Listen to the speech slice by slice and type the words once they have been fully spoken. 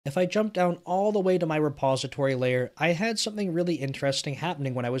If I jump down all the way to my repository layer, I had something really interesting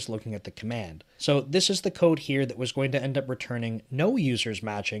happening when I was looking at the command. So this is the code here that was going to end up returning no users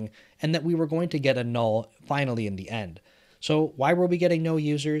matching, and that we were going to get a null finally in the end. So why were we getting no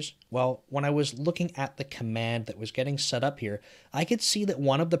users? Well, when I was looking at the command that was getting set up here, I could see that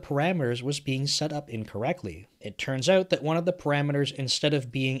one of the parameters was being set up incorrectly. It turns out that one of the parameters, instead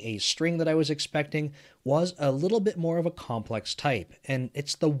of being a string that I was expecting, was a little bit more of a complex type, and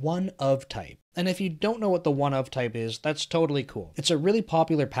it's the OneOf type. And if you don't know what the OneOf type is, that's totally cool. It's a really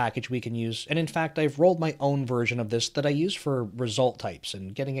popular package we can use, and in fact I've rolled my own version of this that I use for result types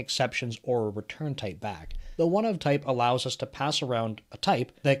and getting exceptions or a return type back. The OneOf type allows us to pass around a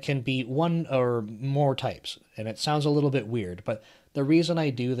type that can be one or more types, and it sounds a little bit weird, but the reason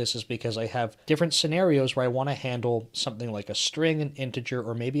I do this is because I have different scenarios where I want to handle something like a string, an integer,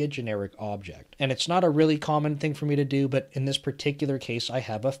 or maybe a generic object. And it's not a really common thing for me to do, but in this particular case, I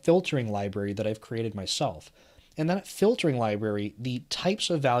have a filtering library that I've created myself. In that filtering library, the types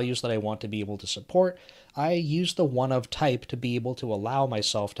of values that I want to be able to support, I use the OneOf type to be able to allow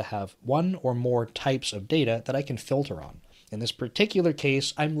myself to have one or more types of data that I can filter on. In this particular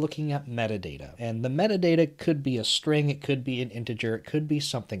case, I'm looking at metadata, and the metadata could be a string, it could be an integer, it could be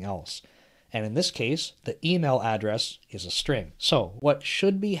something else. And in this case, the email address is a string. So what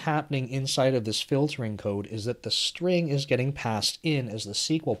should be happening inside of this filtering code is that the string is getting passed in as the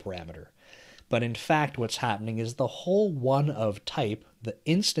SQL parameter. But in fact, what's happening is the whole OneOf type, the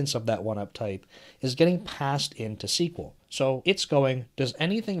instance of that OneOf type, is getting passed into SQL. So it's going, does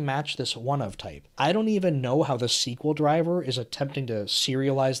anything match this OneOf type? I don't even know how the SQL driver is attempting to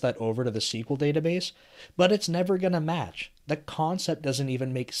serialize that over to the SQL database, but it's never going to match. The concept doesn't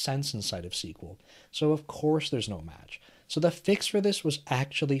even make sense inside of SQL. So of course there's no match. So the fix for this was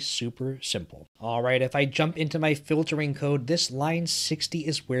actually super simple. All right, if I jump into my filtering code, this line 60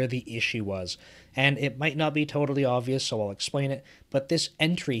 is where the issue was. And it might not be totally obvious, so I'll explain it, but this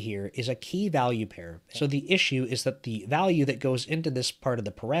entry here is a key value pair. So the issue is that the value that goes into this part of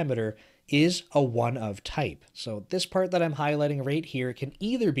the parameter is a OneOf type. So this part that I'm highlighting right here can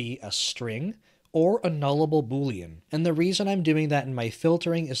either be a string or a nullable boolean. And the reason I'm doing that in my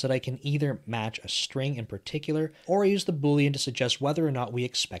filtering is that I can either match a string in particular, or I use the boolean to suggest whether or not we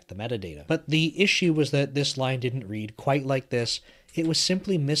expect the metadata. But the issue was that this line didn't read quite like this. It was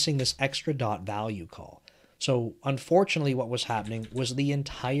simply missing this extra dot value call. So unfortunately what was happening was the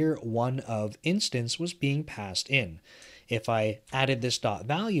entire OneOf instance was being passed in. If I added this dot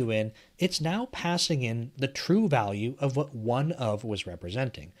value in, it's now passing in the true value of what OneOf was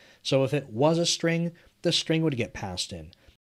representing. So if it was a string, the string would get passed in.